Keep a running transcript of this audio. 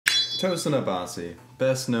Tosin Abasi,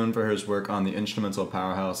 best known for his work on the instrumental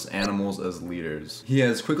powerhouse Animals as Leaders. He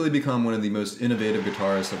has quickly become one of the most innovative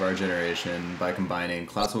guitarists of our generation by combining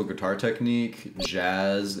classical guitar technique,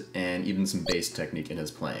 jazz, and even some bass technique in his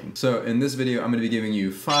playing. So in this video, I'm going to be giving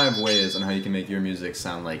you 5 ways on how you can make your music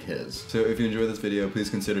sound like his. So if you enjoyed this video, please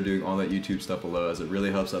consider doing all that YouTube stuff below, as it really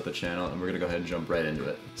helps out the channel, and we're going to go ahead and jump right into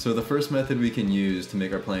it. So the first method we can use to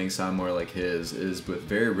make our playing sound more like his is with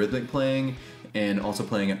very rhythmic playing and also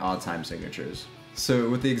playing in odd time signatures. So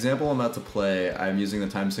with the example I'm about to play, I'm using the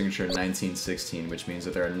time signature 19/16, which means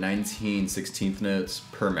that there are 19 16th notes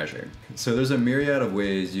per measure. So there's a myriad of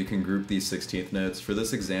ways you can group these 16th notes. For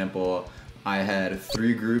this example, I had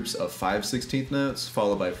 3 groups of 5 16th notes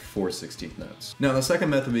followed by 4 16th notes. Now the second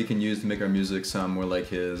method we can use to make our music sound more like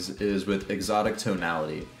his is with exotic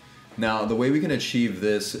tonality. Now, the way we can achieve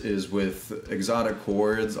this is with exotic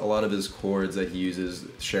chords. A lot of his chords that he uses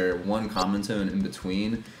share one common tone in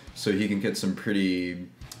between, so he can get some pretty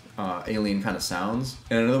alien kind of sounds.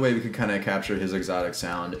 And another way we can kind of capture his exotic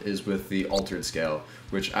sound is with the altered scale,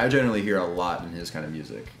 which I generally hear a lot in his kind of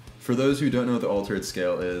music. For those who don't know what the altered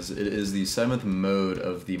scale is, it is the 7th mode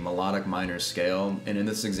of the melodic minor scale, and in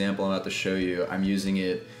this example I'm about to show you, I'm using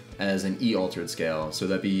it as an E altered scale, so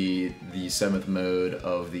that'd be the 7th mode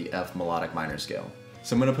of the F melodic minor scale.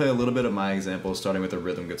 So I'm going to play a little bit of my example starting with the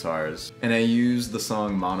rhythm guitars, and I use the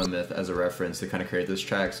song Monomyth as a reference to kind of create this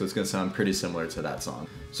track, so it's going to sound pretty similar to that song.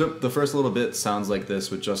 So the first little bit sounds like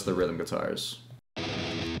this with just the rhythm guitars.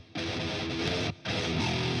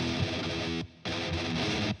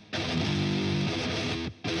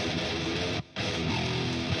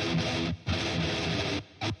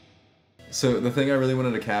 So the thing I really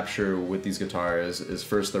wanted to capture with these guitars is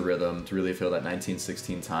first the rhythm to really feel that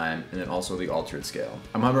 19/16 time, and then also the altered scale.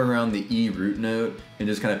 I'm hovering around the E root note and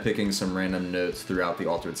just kind of picking some random notes throughout the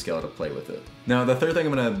altered scale to play with it. Now the third thing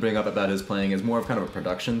I'm going to bring up about his playing is more of kind of a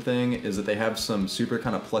production thing, is that they have some super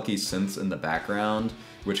kind of plucky synths in the background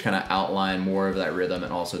which kind of outline more of that rhythm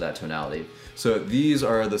and also that tonality. So these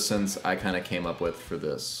are the synths I kind of came up with for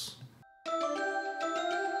this.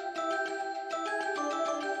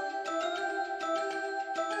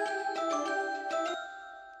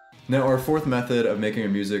 Now our fourth method of making our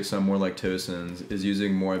music sound more like Tosin's is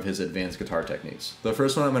using more of his advanced guitar techniques. The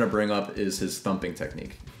first one I'm going to bring up is his thumping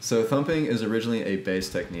technique. So thumping is originally a bass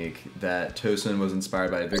technique that Tosin was inspired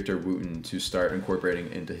by Victor Wooten to start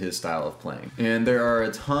incorporating into his style of playing. And there are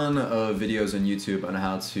a ton of videos on YouTube on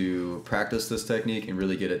how to practice this technique and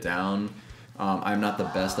really get it down. I'm not the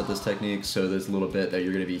best at this technique, so this little bit that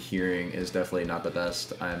you're going to be hearing is definitely not the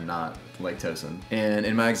best. I'm not like Tosin. And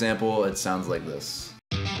in my example, it sounds like this.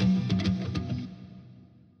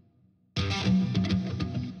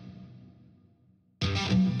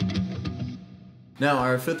 Now,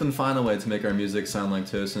 our fifth and final way to make our music sound like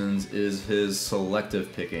Tosin's is his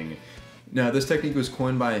selective picking. Now, this technique was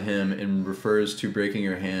coined by him and refers to breaking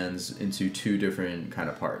your hands into 2 different kind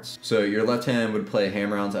of parts. So your left hand would play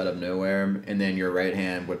hammer-ons out of nowhere, and then your right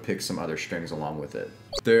hand would pick some other strings along with it.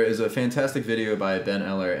 There is a fantastic video by Ben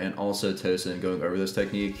Eller and also Tosin going over this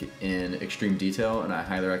technique in extreme detail, and I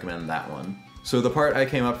highly recommend that one. So the part I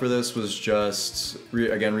came up for this was just,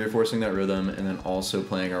 again, reinforcing that rhythm and then also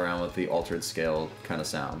playing around with the altered scale kind of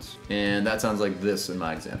sounds. And that sounds like this in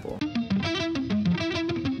my example.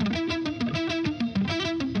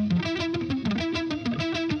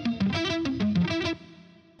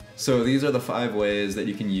 So these are the 5 ways that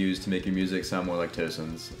you can use to make your music sound more like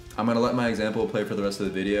Tosin's. I'm going to let my example play for the rest of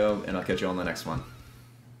the video, and I'll catch you on the next one.